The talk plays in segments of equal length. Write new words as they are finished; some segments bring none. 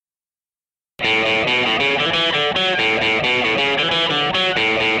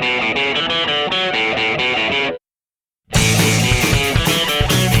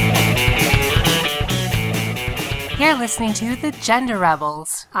listening to The Gender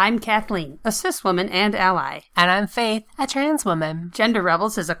Rebels. I'm Kathleen, a cis woman and ally. And I'm Faith, a trans woman. Gender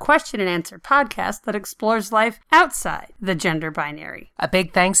Rebels is a question and answer podcast that explores life outside the gender binary. A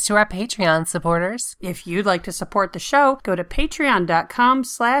big thanks to our Patreon supporters. If you'd like to support the show, go to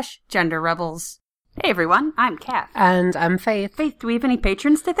patreon.com/genderrebels. Hey everyone, I'm Kath. And I'm Faith. Faith, do we have any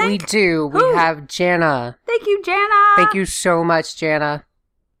patrons to thank? We do. We have Jana. Thank you, Jana. Thank you so much, Jana.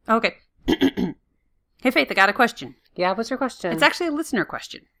 Okay. Hey Faith, I got a question. Yeah, what's your question? It's actually a listener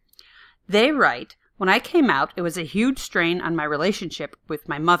question. They write, when I came out, it was a huge strain on my relationship with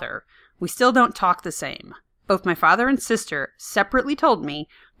my mother. We still don't talk the same. Both my father and sister separately told me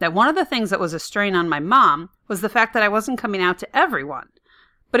that one of the things that was a strain on my mom was the fact that I wasn't coming out to everyone.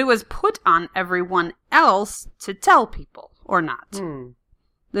 But it was put on everyone else to tell people, or not.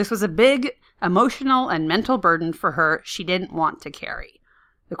 This was a big emotional and mental burden for her she didn't want to carry.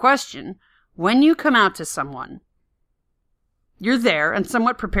 The question, when you come out to someone, you're there and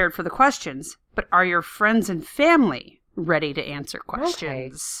somewhat prepared for the questions, but are your friends and family ready to answer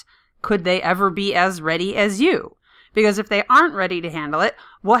questions? Okay. Could they ever be as ready as you? Because if they aren't ready to handle it,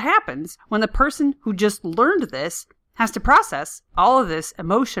 what happens when the person who just learned this has to process all of this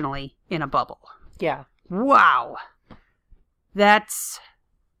emotionally in a bubble? Yeah. Wow. That's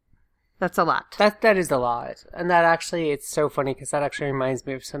a lot. That is a lot. And that actually, it's so funny because that actually reminds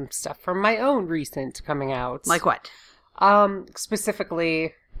me of some stuff from my own recent coming out. Like what?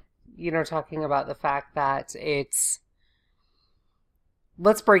 Specifically, talking about the fact that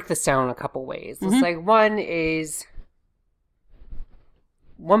let's break this down a couple ways. Mm-hmm. It's like,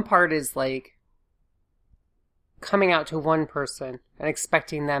 one part is like coming out to one person and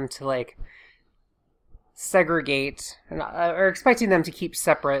expecting them to like segregate or expecting them to keep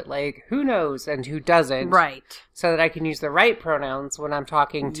separate, like who knows and who doesn't, right? So that I can use the right pronouns when I'm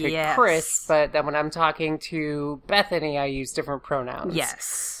talking to Chris, but then when I'm talking to Bethany I use different pronouns.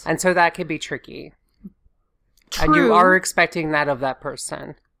 Yes. And so that could be tricky. True. And you are expecting that of that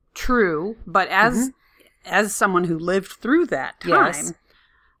person. True, but as someone who lived through that time,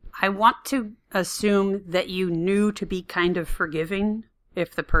 I want to assume that you knew to be kind of forgiving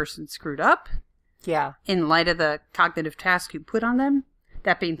if the person screwed up. Yeah. In light of the cognitive task you put on them.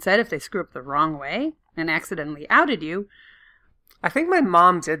 That being said, if they screw up the wrong way and accidentally outed you. I think my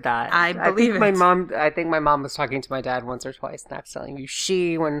mom did that. I think my mom was talking to my dad once or twice and accidentally used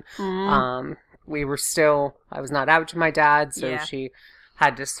she when I was not out to my dad, so she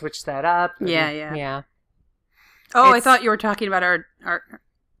had to switch that up. And, yeah. Oh, I thought you were talking about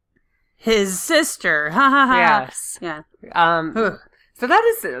his sister. Ha ha ha. Yes. Yeah. So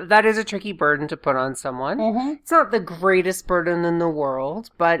that is a tricky burden to put on someone. Mm-hmm. It's not the greatest burden in the world,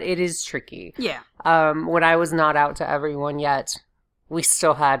 but it is tricky. Yeah. When I was not out to everyone yet, we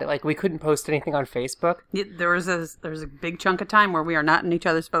still had we couldn't post anything on Facebook. There was a big chunk of time where we are not in each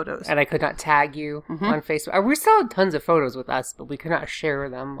other's photos, and I could not tag you on Facebook. We still had tons of photos with us, but we could not share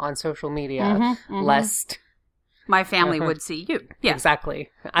them on social media lest my family would see you. Yeah, exactly.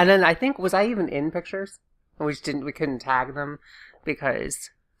 And then I think was I even in pictures? We couldn't tag them.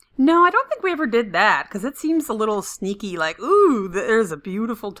 Because... No, I don't think we ever did that, because it seems a little sneaky, like, ooh, there's a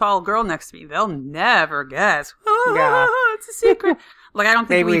beautiful tall girl next to me. They'll never guess. It's a secret. I don't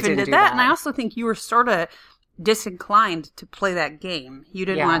think we even did that. And I also think you were sort of disinclined to play that game. You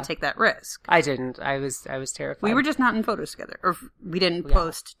didn't want to take that risk. I didn't. I was terrified. We were just not in photos together. Or we didn't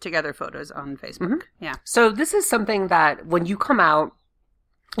post together photos on Facebook. Mm-hmm. Yeah. So this is something that when you come out,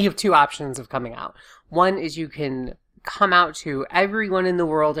 you have two options of coming out. One is you can come out to everyone in the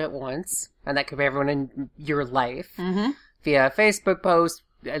world at once, and that could be everyone in your life via a Facebook post.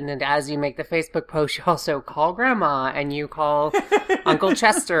 And then as you make the Facebook post, you also call Grandma, and you call Uncle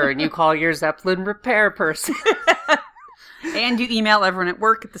Chester, and you call your Zeppelin repair person. And you email everyone at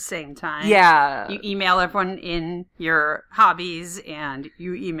work at the same time. Yeah. You email everyone in your hobbies, and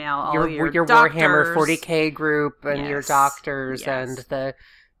you email all your doctors. Warhammer 40K group, and your doctors, and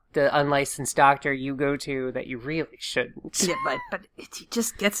the unlicensed doctor you go to that you really shouldn't. Yeah, but it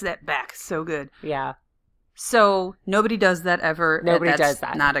just gets that back so good. Yeah. So nobody does that ever. Nobody does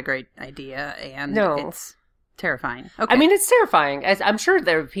that. Not a great idea, and it's terrifying. Okay. I mean, it's terrifying. I'm sure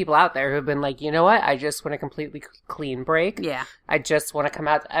there are people out there who've been like, you know what? I just want a completely clean break. Yeah. I just want to come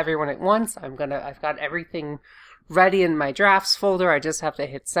out to everyone at once. I've got everything ready in my drafts folder. I just have to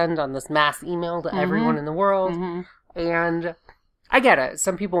hit send on this mass email to everyone in the world. Mm-hmm. And I get it.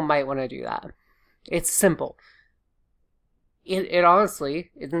 Some people might want to do that. It's simple. It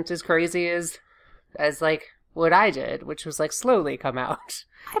honestly isn't as crazy as like what I did, which was like slowly come out.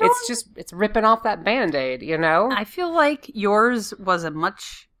 It's ripping off that Band-Aid, you know? I feel like yours was a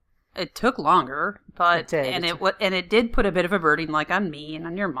much It took longer, but it did put a bit of a burden like on me and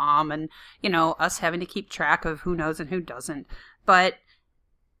on your mom, and us having to keep track of who knows and who doesn't. But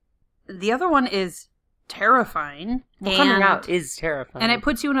the other one is terrifying. Well, coming out is terrifying, and it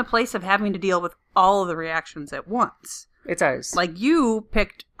puts you in a place of having to deal with all of the reactions at once. It does. Like, you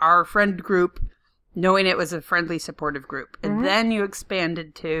picked our friend group, knowing it was a friendly, supportive group, and then you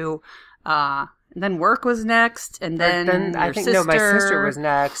expanded to. And then work was next, and then I think sister. my sister was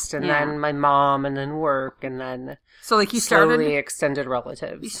next, and then my mom, and then work, and then so like you slowly extended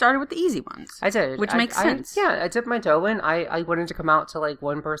relatives. You started with the easy ones. I did, which makes sense. I dipped my toe in. I wanted to come out to like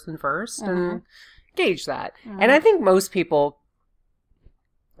one person first and gauge that. And I think most people,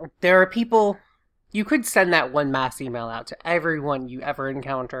 there are people, you could send that one mass email out to everyone you ever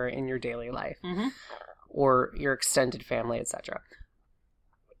encounter in your daily life, or your extended family, etc.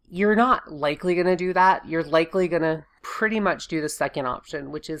 You're not likely going to do that. You're likely going to pretty much do the second option,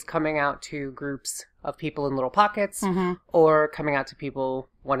 which is coming out to groups of people in little pockets, or coming out to people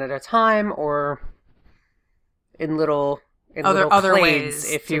one at a time, or in little other clades, ways,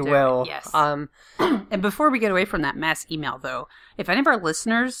 if you will. Yes. And before we get away from that mass email, though, if any of our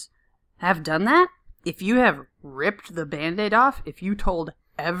listeners have done that, if you have ripped the Band-Aid off, if you told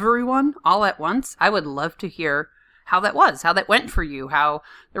everyone all at once, I would love to hear how that was, how that went for you, how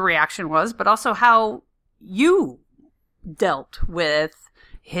the reaction was, but also how you dealt with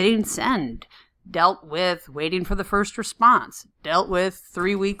hitting send, dealt with waiting for the first response, dealt with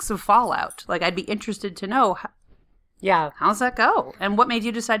 3 weeks of fallout. Like, I'd be interested to know, how's that go? And what made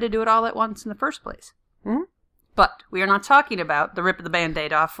you decide to do it all at once in the first place? But we are not talking about the rip of the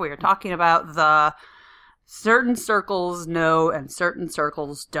Band-Aid off. We are talking about the certain circles know and certain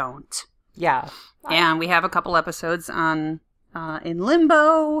circles don't. Yeah. And we have a couple episodes on in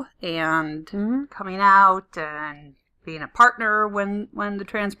limbo and coming out and being a partner when the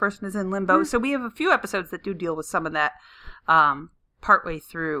trans person is in limbo. So we have a few episodes that do deal with some of that partway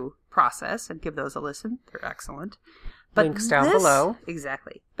through process, and give those a listen. They're excellent. But links down below.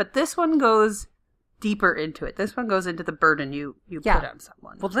 Exactly. But this one goes deeper into it. This one goes into the burden you put on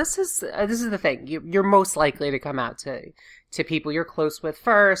someone. Well, this is the thing. You're most likely to come out to people you're close with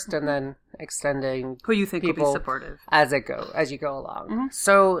first, and then extending who you think will be supportive as you go along.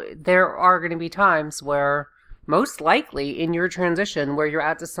 So there are going to be times where, most likely in your transition, where you're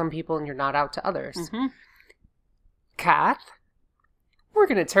out to some people and you're not out to others. Kath, we're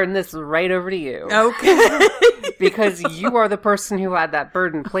going to turn this right over to you. Okay. Because you are the person who had that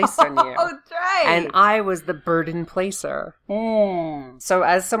burden placed on you. Oh, that's right. And I was the burden placer. So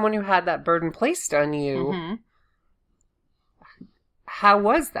as someone who had that burden placed on you, how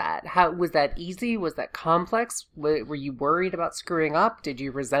was that? How was that easy? Was that complex? Were you worried about screwing up? Did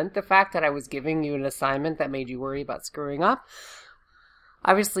you resent the fact that I was giving you an assignment that made you worry about screwing up?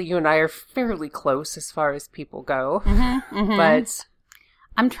 Obviously, you and I are fairly close as far as people go. But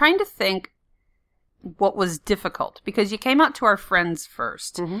I'm trying to think what was difficult, because you came out to our friends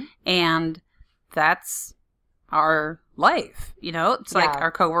first, and that's our life, it's like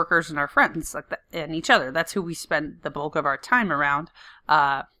our coworkers and our friends, like that, and each other. That's who we spend the bulk of our time around.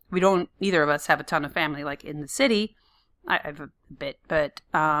 Neither of us have a ton of family like in the city. I have a bit, but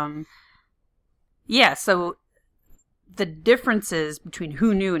so the differences between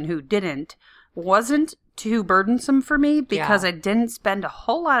who knew and who didn't wasn't too burdensome for me, because I didn't spend a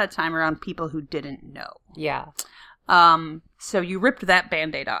whole lot of time around people who didn't know. So you ripped that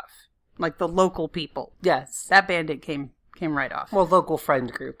Band-Aid off, like the local people. Yes, that Band-Aid came right off. Well, local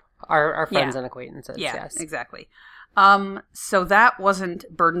friend group, our friends and acquaintances. Yes, exactly. So that wasn't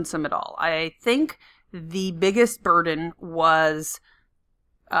burdensome at all. I think the biggest burden was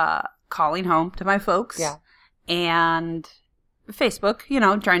calling home to my folks. And Facebook,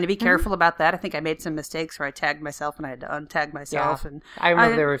 trying to be careful about that. I think I made some mistakes where I tagged myself and I had to untag myself. And I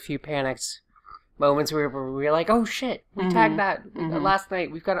remember there were a few panicked moments where we were like, oh shit, we tagged that last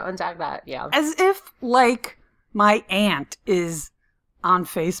night. We've got to untag that. Yeah. As if, like, my aunt is on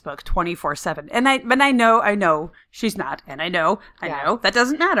Facebook 24/7. But I know she's not. And I know. That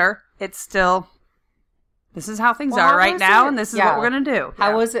doesn't matter. It's still, this is how things are right now, and this is what we're going to do.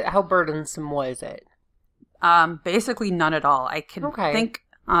 How was it? How burdensome was it? Basically none at all. I can think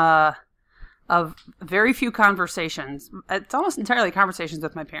of very few conversations. It's almost entirely conversations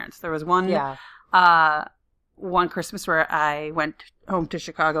with my parents. There was one Christmas where I went home to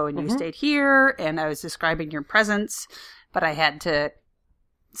Chicago and you stayed here, and I was describing your presents, but I had to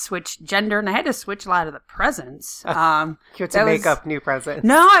switch gender, and I had to switch a lot of the presents. You had to make up new presents.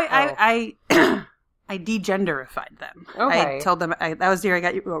 No, I I degenderified them. Okay. I told them that was the year I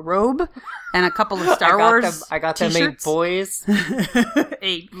got you a robe and a couple of Star Wars I got them a t-shirts. boys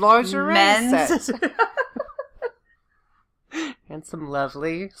A lingerie men's. set. And some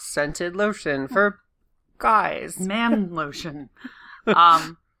lovely scented lotion for guys. Man lotion.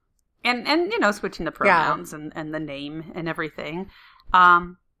 And you know, switching the pronouns and the name and everything.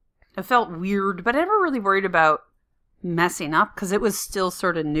 It felt weird, but I never really worried about messing up because it was still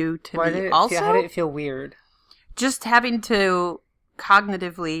sort of new to me. Also, how did it feel weird? just having to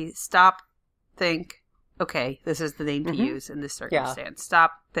cognitively stop, think, okay, this is the name to use in this circumstance.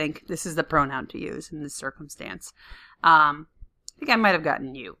 Stop, think, this is the pronoun to use in this circumstance. I think I might have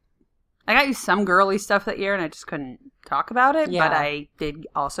gotten you. I got you some girly stuff that year, and I just couldn't talk about it. Yeah. But I did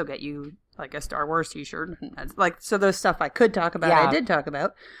also get you like a Star Wars T-shirt, so those stuff I could talk about, I did talk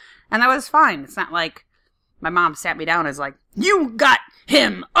about, and that was fine. It's not like my mom sat me down and was like, "You got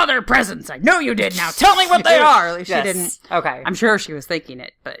him other presents. I know you did. Now tell me what they are." Like, she didn't. Okay. I'm sure she was thinking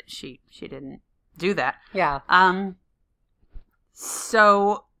it, but she didn't do that. Yeah.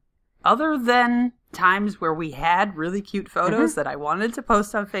 So other than times where we had really cute photos that I wanted to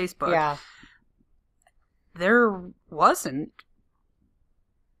post on Facebook, there wasn't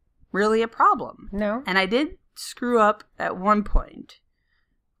really a problem. No. And I did screw up at one point,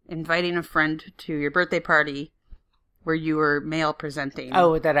 inviting a friend to your birthday party where you were male presenting.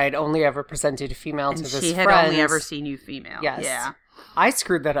 Oh, that I'd only ever presented female and to this she had friend. only ever seen you female. Yes. Yeah. I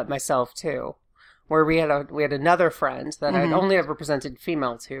screwed that up myself too, where we had another friend that I'd only ever presented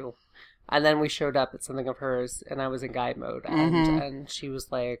female to, and then we showed up at something of hers, and I was in guy mode, and she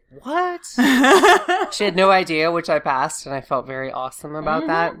was like, "What?" She had no idea, which I passed, and I felt very awesome about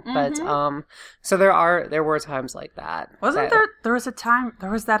that. But so there were times like that. There was a time,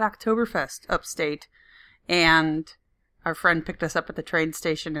 there was that Oktoberfest upstate, and our friend picked us up at the train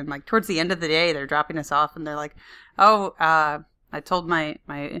station, and like towards the end of the day, they're dropping us off, and they're like, "Oh, I told my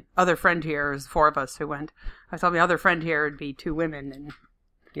other friend here, it was 4 of us who went, I told my other friend here it'd be 2 women,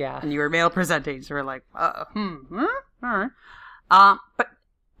 and you were male presenting." So we're like, all right. But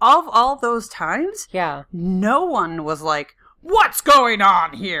of all those times, no one was like, "What's going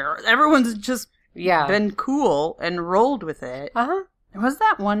on here?" Everyone's just been cool and rolled with it. There was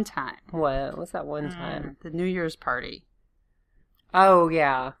that one time. What was that one time? The New Year's party. Oh,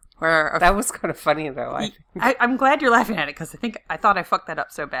 yeah. Where that was kind of funny, though. I'm glad you're laughing at it, because I thought I fucked that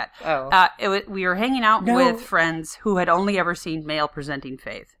up so bad. Oh. We were hanging out with friends who had only ever seen male presenting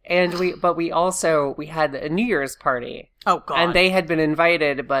Faith. And we had a New Year's party. Oh, God. And they had been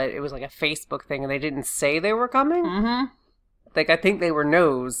invited, but it was like a Facebook thing, and they didn't say they were coming. Mm-hmm. Like, I think they were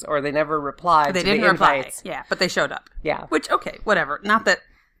no's, or they never replied to the invites. Yeah, but they showed up. Yeah. Which, okay, whatever. Not that,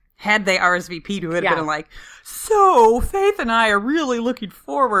 had they RSVP'd, who had been like, "So, Faith and I are really looking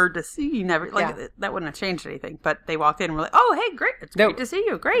forward to seeing that wouldn't have changed anything. But they walked in and were like, "Oh, hey, great. It's great to see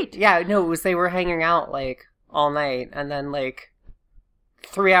you. Great." Yeah, no, it was they were hanging out, like, all night, and then, like,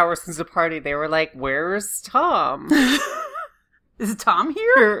 3 hours into the party, they were like, "Where's Tom?" Is Tom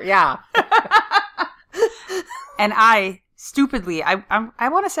here? Yeah. And I... stupidly, I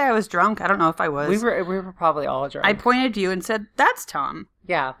want to say I was drunk. I don't know if I was. We were probably all drunk. I pointed to you and said, "That's Tom."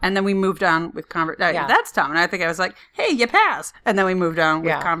 Yeah. And then we moved on with conversation. That's Tom. And I think I was like, "Hey, you pass." And then we moved on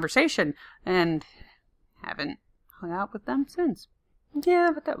with conversation, and haven't hung out with them since. Yeah,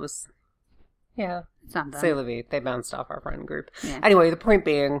 but that was... Yeah. It's not them. C'est la vie. They bounced off our friend group. Yeah. Anyway, the point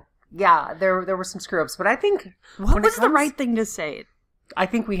being, there were some screw-ups, but I think... What was the right thing to say? I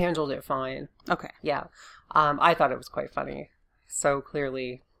think we handled it fine. Okay. Yeah. I thought it was quite funny. So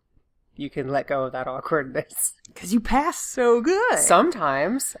clearly, you can let go of that awkwardness. Because you pass so good.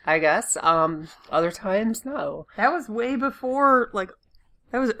 Sometimes, I guess. Other times, no. That was way before,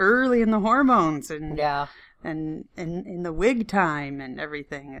 that was early in the hormones. And and in the wig time and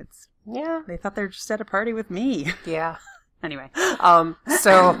everything. They thought they were just at a party with me. Yeah. Anyway.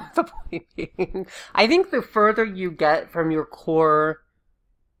 So, the point being, I think the further you get from your core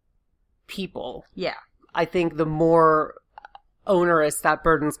people... Yeah. I think the more onerous that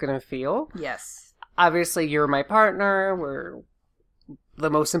burden's going to feel. Yes. Obviously, you're my partner. We're the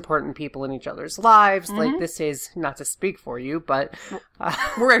most important people in each other's lives. Like, this is, not to speak for you, but...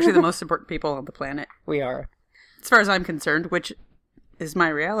 we're actually the most important people on the planet. We are. As far as I'm concerned, which is my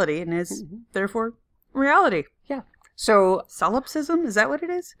reality and is, therefore, reality. Yeah. So... Solipsism? Is that what it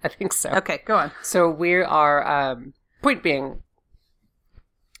is? I think so. Okay, go on. So we are... point being...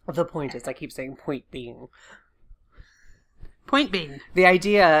 The point is, I keep saying point being. Point being. The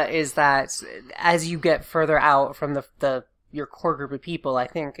idea is that as you get further out from your core group of people, I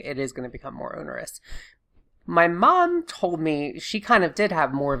think it is going to become more onerous. My mom told me she kind of did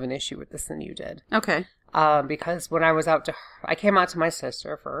have more of an issue with this than you did. Okay. Because when I was out to her, I came out to my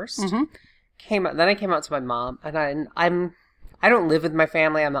sister first. Then I came out to my mom, and I don't live with my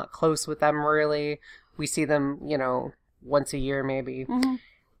family. I'm not close with them really. We see them, once a year maybe.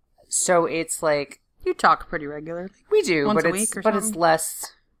 So it's like you talk pretty regularly. We do, once but a week or it's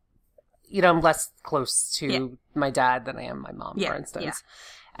less. I'm less close to my dad than I am my mom, for instance. Yeah.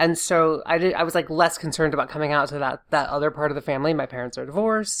 And so I was like less concerned about coming out to that other part of the family. My parents are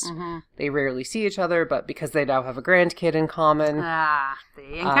divorced. They rarely see each other, but because they now have a grandkid in common,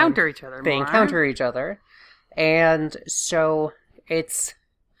 they encounter each other more. They encounter each other. And so it's,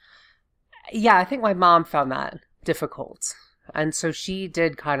 I think my mom found that difficult. And so she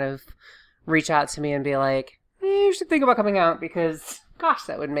did kind of reach out to me and be like, you should think about coming out because, gosh,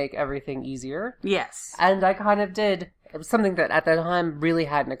 that would make everything easier. Yes. And I kind of did. It was something that at the time really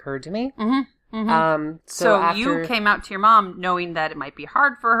hadn't occurred to me. So you came out to your mom knowing that it might be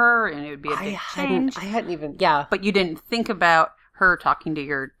hard for her and it would be a big change. I hadn't even, But you didn't think about her talking to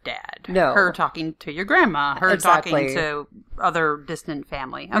your dad. No. Her talking to your grandma. Her talking to other distant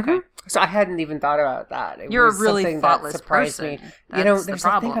family. Okay. So I hadn't even thought about that. You're a really thoughtless person. Me. There's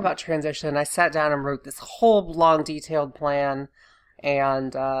a thing about transition. I sat down and wrote this whole long detailed plan,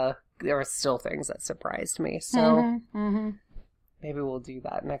 and there were still things that surprised me. So maybe we'll do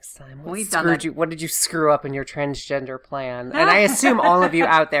that next time. What did you screw up in your transgender plan? And I assume all of you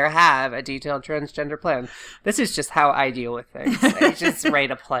out there have a detailed transgender plan. This is just how I deal with things. I just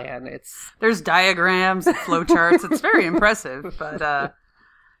write a plan. There's diagrams, flowcharts. It's very impressive. But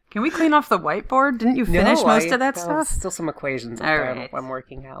can we clean off the whiteboard? Didn't you finish most of that stuff? Still some equations up there I'm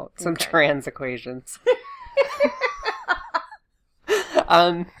working out. Some trans equations.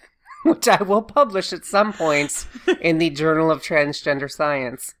 Which I will publish at some point in the Journal of Transgender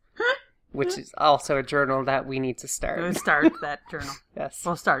Science, which is also a journal that we need to start. We'll start that journal. Yes.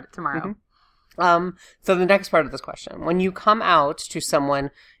 We'll start it tomorrow. So the next part of this question. When you come out to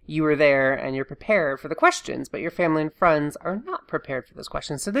someone, you were there and you're prepared for the questions, but your family and friends are not prepared for those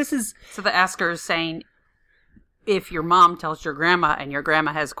questions. So the asker is saying, if your mom tells your grandma and your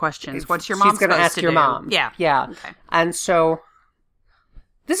grandma has questions, what's your mom supposed to do? She's going to ask your mom. Yeah. Yeah. Okay. And so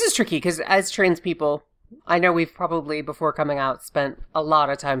this is tricky because as trans people, I know we've probably, before coming out, spent a lot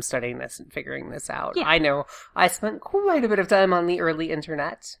of time studying this and figuring this out. Yeah. I know I spent quite a bit of time on the early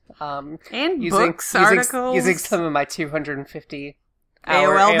internet. And books, articles. Using some of my 250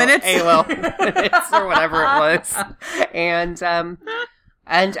 AOL minutes? AOL minutes or whatever it was.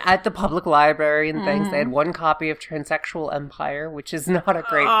 And at the public library and things, they had one copy of Transsexual Empire, which is not a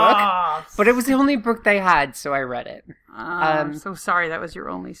great book, but it was the only book they had, so I read it. I'm so sorry that was your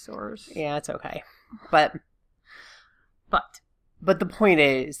only source. Yeah, it's okay. But the point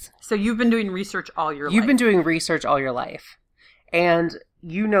is... So you've been doing research all your life. You've been doing research all your life. And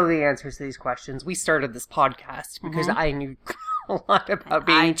you know the answers to these questions. We started this podcast because I knew a lot about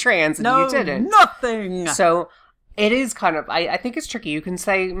being trans and you didn't. Nothing! So... It is kind of, I think it's tricky. You can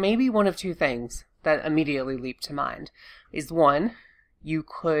say maybe one of two things that immediately leap to mind. Is one, you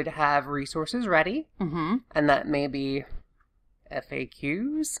could have resources ready, and that may be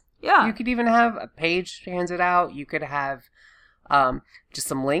FAQs. Yeah. You could even have a page handed out. You could have just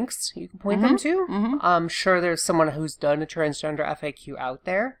some links you can point them to. I'm sure there's someone who's done a transgender FAQ out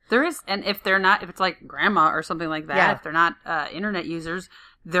there. There is, and if it's like grandma or something like that, if they're not internet users,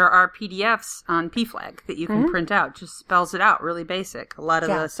 there are PDFs on PFLAG that you can print out. Just spells it out, really basic. A lot of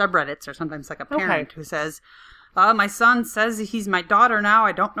the subreddits are sometimes like a parent who says, my son says he's my daughter now.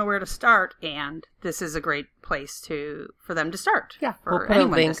 I don't know where to start. And this is a great place for them to start. Yeah, for we'll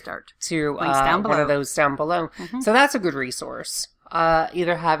anyone to start. To down one of those down below. So that's a good resource.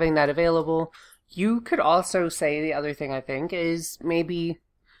 Either having that available. You could also say the other thing I think is maybe...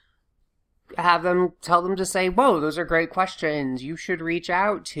 tell them to say, whoa, those are great questions. You should reach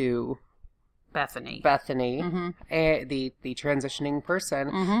out to Bethany, the transitioning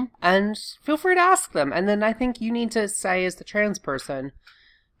person, and feel free to ask them. And then I think you need to say, as the trans person,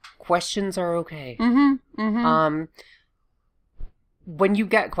 questions are okay. When you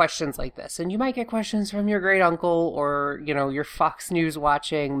get questions like this, and you might get questions from your great uncle or, your Fox News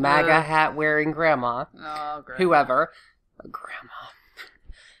watching, MAGA hat wearing grandma, whoever. Grandma.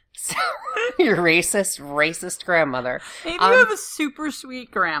 Your racist grandmother. Hey, you have a super sweet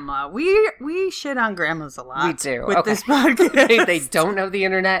grandma. We shit on grandmas a lot. We do. With this podcast. They don't know the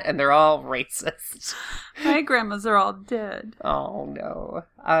internet and they're all racist. My grandmas are all dead. Oh, no.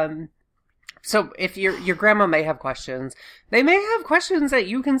 So if your grandma may have questions, they may have questions that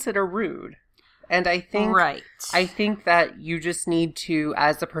you consider rude. And I think that you just need to,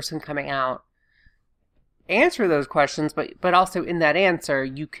 as the person coming out, answer those questions, but also in that answer,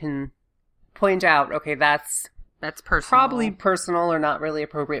 you can point out, okay, that's personal. Probably personal or not really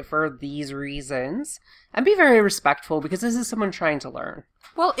appropriate for these reasons. And be very respectful because this is someone trying to learn.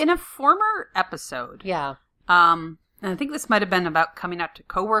 Well, in a former episode, yeah, and I think this might have been about coming out to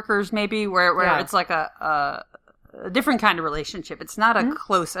coworkers, maybe where it's like a different kind of relationship. It's not a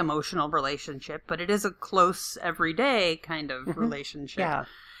close emotional relationship, but it is a close everyday kind of relationship. Yeah,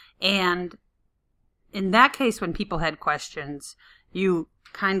 and in that case, when people had questions, you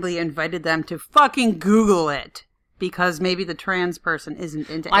kindly invited them to fucking Google it. Because maybe the trans person isn't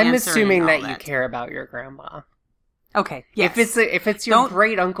into answering I'm assuming all that you care about your grandma. Okay, yes. If it's your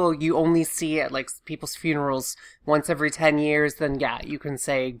great uncle you only see at like people's funerals once every 10 years, then yeah, you can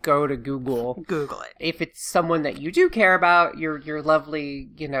say go to Google. Google it. If it's someone that you do care about, your lovely,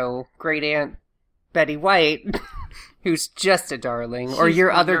 great aunt Betty White, who's just a darling, or your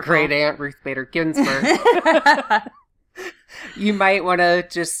wonderful. Other great aunt Ruth Bader Ginsburg. You might want to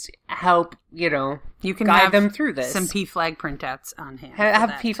just help, you can guide them through this. Some PFLAG printouts on hand. Have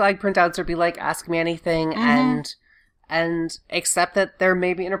PFLAG printouts or be like, ask me anything and accept that there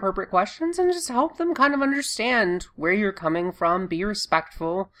may be inappropriate questions and just help them kind of understand where you're coming from, be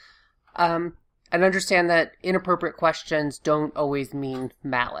respectful, and understand that inappropriate questions don't always mean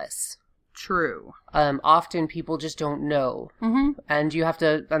malice. True. Often people just don't know. And you have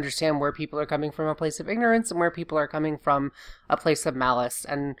to understand where people are coming from a place of ignorance and where people are coming from a place of malice.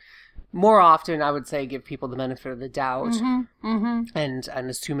 And more often, I would say, give people the benefit of the doubt and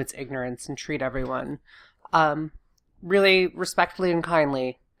assume it's ignorance and treat everyone really respectfully and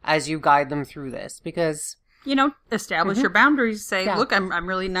kindly as you guide them through this. Because, establish your boundaries. Say, look, I'm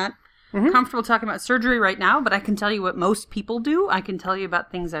really not comfortable talking about surgery right now, but I can tell you what most people do. I can tell you about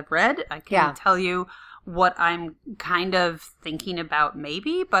things I've read. I can tell you what I'm kind of thinking about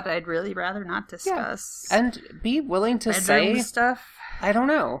maybe, but I'd really rather not discuss. Yeah. And be willing to say stuff. I don't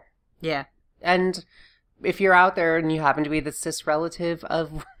know. Yeah. And if you're out there and you happen to be the cis relative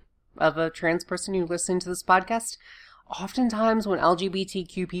of a trans person who listens to this podcast, oftentimes when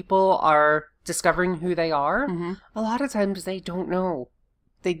LGBTQ people are discovering who they are, a lot of times they don't know.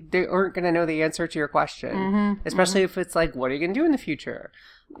 They aren't going to know the answer to your question, especially if it's like, what are you going to do in the future?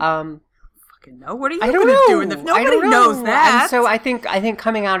 Fucking know. What are you going to do in the future? Nobody knows that. And so I think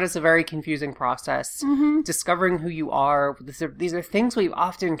coming out is a very confusing process. Discovering who you are. These are things we've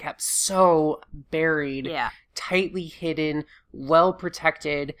often kept so buried, tightly hidden, well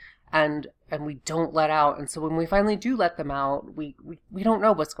protected, and we don't let out. And so when we finally do let them out, we don't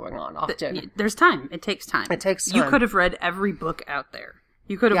know what's going on often. There's time. It takes time. You could have read every book out there.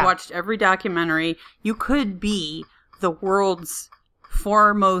 You could have watched every documentary. You could be the world's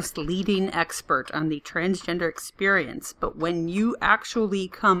foremost leading expert on the transgender experience. But when you actually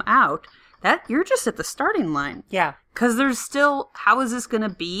come out, you're just at the starting line. Yeah. Because there's still, how is this going to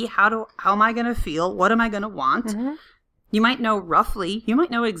be? How am I going to feel? What am I going to want? You might know roughly. You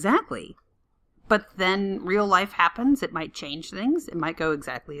might know exactly. But then real life happens. It might change things. It might go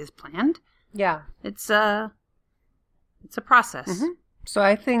exactly as planned. Yeah. It's a process. So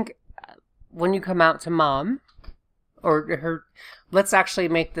I think when you come out to mom, or her, let's actually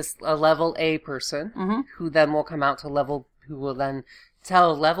make this a level A person, who then will come out to who will then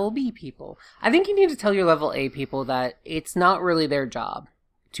tell level B people. I think you need to tell your level A people that it's not really their job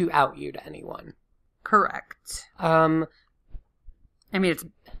to out you to anyone. Correct. I mean,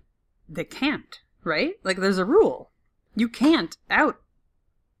 they can't, right? Like, there's a rule. You can't out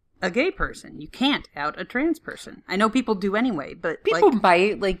a gay person. You can't out a trans person. I know people do anyway, but people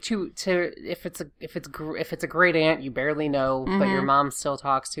might like to if it's a great aunt you barely know, but your mom still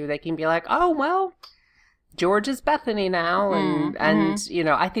talks to. They can be like, oh well, George is Bethany now, and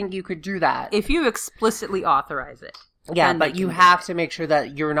I think you could do that if you explicitly authorize it. Yeah, but you have to make sure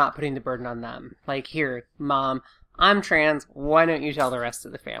that you're not putting the burden on them. Like, here, mom, I'm trans. Why don't you tell the rest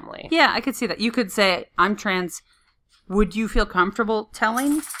of the family? Yeah, I could see that. You could say, I'm trans. Would you feel comfortable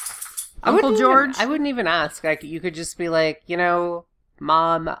telling Uncle George? I wouldn't even ask. Like, you could just be like,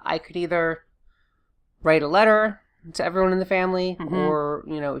 Mom, I could either write a letter to everyone in the family, or,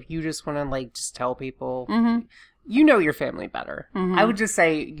 if you just want to, just tell people, you know your family better. I would just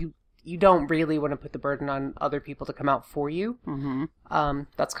say you don't really want to put the burden on other people to come out for you.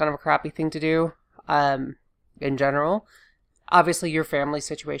 That's kind of a crappy thing to do, in general. Obviously, your family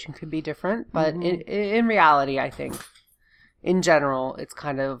situation could be different, but in reality, I think, in general, it's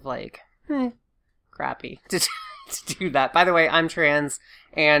kind of crappy to do that. By the way, I'm trans,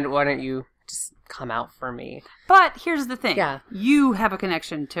 and why don't you just come out for me? But here's the thing. Yeah. You have a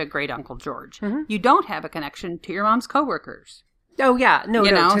connection to great Uncle George. You don't have a connection to your mom's coworkers. Oh yeah, no,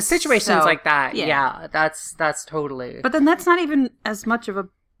 You know? to situations So, like that, yeah. yeah, that's totally. But then that's not even as much of a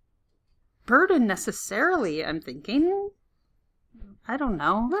burden necessarily, I'm thinking. I don't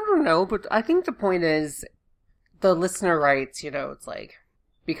know. I don't know, but I think the point is, the listener writes, it's like,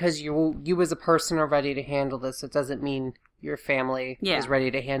 because you as a person are ready to handle this, it doesn't mean your family is ready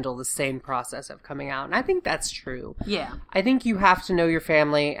to handle the same process of coming out. And I think that's true. Yeah. I think you have to know your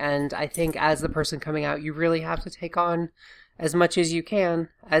family, and I think as the person coming out, you really have to take on as much as you can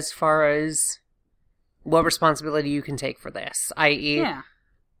as far as what responsibility you can take for this, i.e.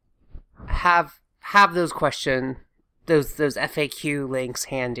 have those those FAQ links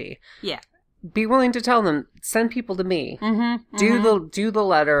handy. Yeah. Be willing to tell them, send people to me. Mm-hmm. Do the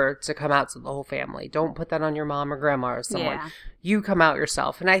letter to come out to the whole family. Don't put that on your mom or grandma or someone. Yeah. You come out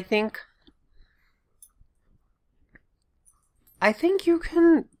yourself. And I think you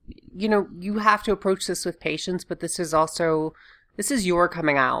can, you have to approach this with patience, but this is your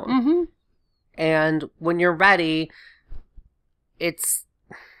coming out. Mm-hmm. And when you're ready, it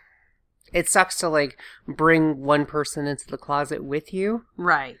sucks to, like, bring one person into the closet with you.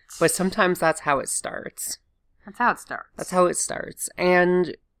 Right. But sometimes that's how it starts. That's how it starts. That's how it starts.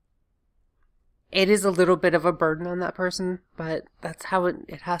 And it is a little bit of a burden on that person, but that's how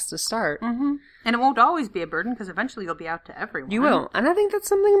it has to start. Mm-hmm. And it won't always be a burden, because eventually you'll be out to everyone. You will. And I think that's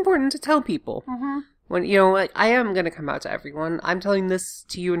something important to tell people. Mm-hmm. When, like, I am going to come out to everyone. I'm telling this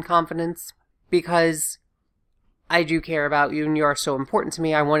to you in confidence because I do care about you and you are so important to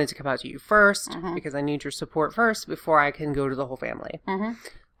me. I wanted to come out to you first because I need your support first before I can go to the whole family. Mm-hmm.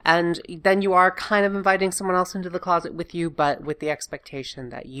 And then you are kind of inviting someone else into the closet with you, but with the expectation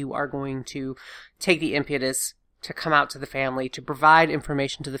that you are going to take the impetus to come out to the family, to provide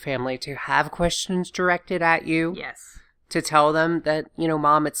information to the family, to have questions directed at you. Yes. To tell them that,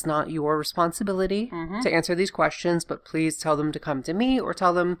 Mom, it's not your responsibility to answer these questions, but please tell them to come to me, or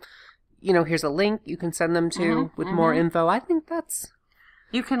tell them, here's a link you can send them to with more info. I think that's...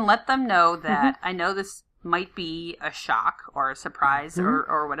 You can let them know that I know this might be a shock or a surprise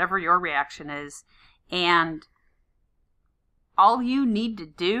or whatever your reaction is. And all you need to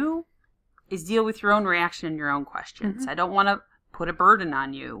do is deal with your own reaction and your own questions. I don't want to put a burden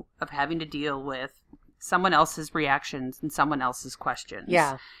on you of having to deal with someone else's reactions and someone else's questions.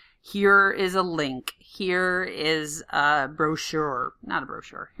 Yeah. Here is a link. Here is a brochure. Not a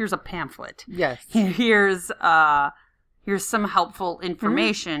brochure. Here's a pamphlet. Yes. Here's some helpful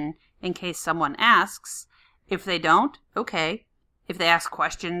information in case someone asks. If they don't, okay. If they ask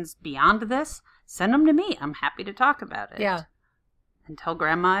questions beyond this, send them to me. I'm happy to talk about it. Yeah. And tell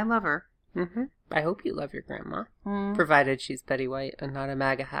Grandma I love her. Mm-hmm. I hope you love your grandma. Provided she's Betty White and not a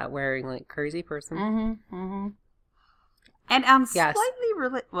MAGA hat wearing, like, crazy person. Mm-hmm. Mm-hmm. And on slightly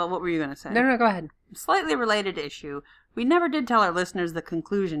related... Well, what were you going to say? No, go ahead. Slightly related issue. We never did tell our listeners the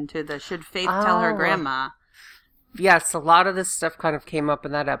conclusion to the Should Faith Tell Her Grandma? Yes, a lot of this stuff kind of came up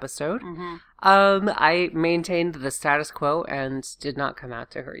in that episode. I maintained the status quo and did not come out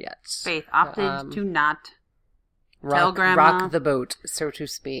to her yet. Faith opted to not tell Grandma. Rock the boat, so to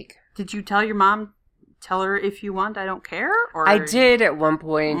speak. Did you tell your mom, tell her if you want, I don't care? Or I did at one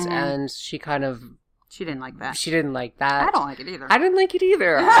point, and she kind of... She didn't like that. She didn't like that. I don't like it either. I didn't like it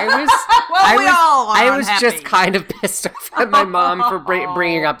either. I was just kind of pissed off at my mom for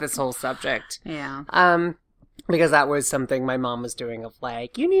bringing up this whole subject. Yeah. Because that was something my mom was doing of,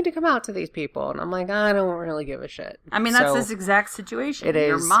 like, you need to come out to these people. And I'm like, I don't really give a shit. I mean, that's this exact situation. It is.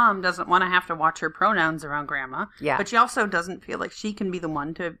 Your mom doesn't want to have to watch her pronouns around Grandma. Yeah. But she also doesn't feel like she can be the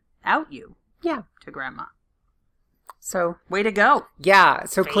one to out you. Yeah. To Grandma. So. Way to go. Yeah.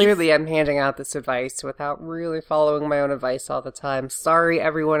 So clearly I'm handing out this advice without really following my own advice all the time. Sorry,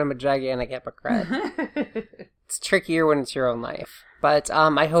 everyone. I'm a gigantic hypocrite. It's trickier when it's your own life. But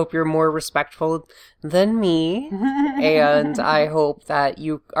I hope you're more respectful than me. And I hope that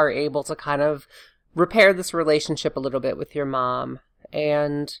you are able to kind of repair this relationship a little bit with your mom.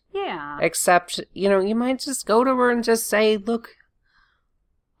 And accept, you might just go to her and just say, look,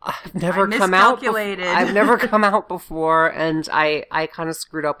 I've never come out. I've never come out before, and I kind of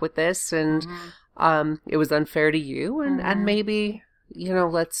screwed up with this, and it was unfair to you, and maybe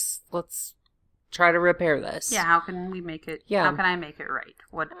let's try to repair this. Yeah, how can we make it? Yeah, how can I make it right?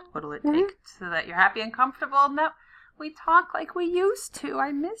 What'll it take so that you're happy and comfortable, and that we talk like we used to?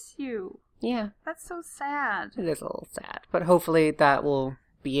 I miss you. Yeah, that's so sad. It is a little sad, but hopefully that will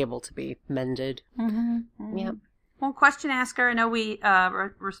be able to be mended. Yeah. Well, question asker, I know we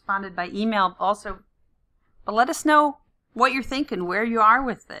responded by email also, but let us know what you're thinking, where you are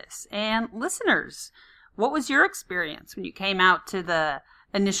with this. And listeners, what was your experience when you came out to the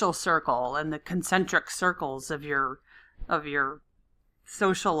initial circle and the concentric circles of your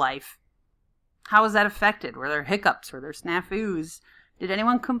social life. How was that affected? Were there hiccups? Were there snafus? Did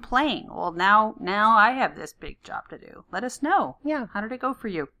anyone complain? Well, now I have this big job to do. Let us know. Yeah. How did it go for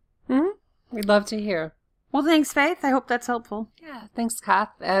you? Mm-hmm. We'd love to hear. Well, thanks, Faith. I hope that's helpful. Yeah, thanks,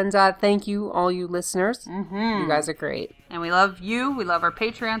 Kath. And thank you, all you listeners. Mm-hmm. You guys are great. And we love you. We love our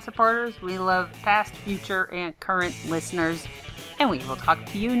Patreon supporters. We love past, future, and current listeners. And we will talk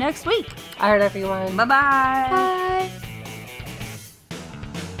to you next week. All right, everyone. Bye-bye. Bye.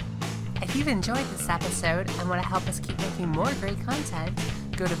 If you've enjoyed this episode and want to help us keep making more great content,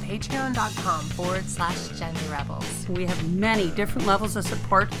 go to patreon.com/genderrebels, We have many different levels of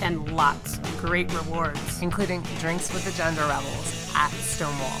support and lots of great rewards. including Drinks with the Gender Rebels at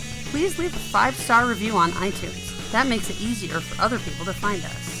Stonewall. Please leave a 5-star review on iTunes. That makes it easier for other people to find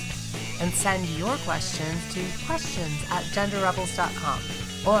us. And send your questions to questions@genderrebels.com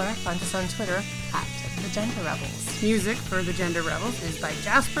or find us on Twitter @TheGenderRebels. Music for The Gender Rebels is by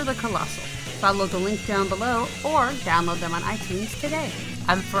Jasper the Colossal. Follow the link down below or download them on iTunes today.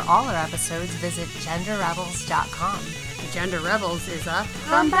 And for all our episodes, visit genderrebels.com. The Gender Rebels is a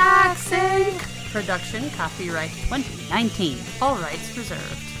Comeback Sync production, copyright 2019. All rights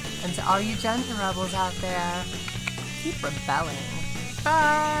reserved. And to all you gender rebels out there, keep rebelling.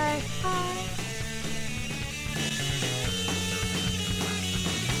 Bye. Bye.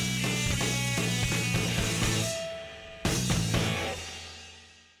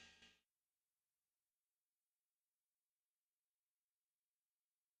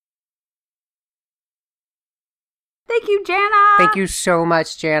 Thank you, Jana. Thank you so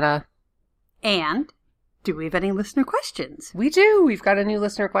much, Jana. And do we have any listener questions? We do. We've got a new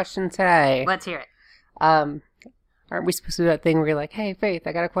listener question today. Let's hear it. Aren't we supposed to do that thing where you're like, hey, Faith,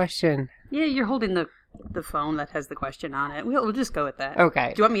 I got a question? Yeah, you're holding the phone that has the question on it. We'll just go with that.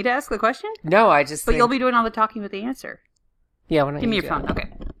 Okay. Do you want me to ask the question? No, I just But think... you'll be doing all the talking with the answer. Yeah, why don't Give me you your do phone. that?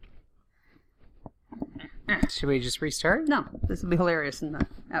 Okay. Should we just restart? No, this will be hilarious in the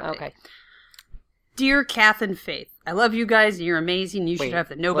outtake. Okay. Dear Kath and Faith, I love you guys. You're amazing. You should Wait, have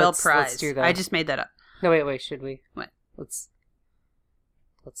the Nobel let's Prize. do that. I just made that up. No, wait, should we? What? Let's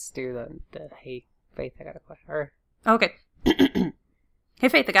do the hey, Faith, I got a question. Or, Okay. Hey,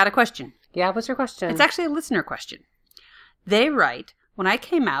 Faith, I got a question. yeah, what's your question? It's actually a listener question. They write, when I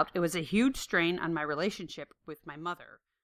came out, it was a huge strain on my relationship with my mother.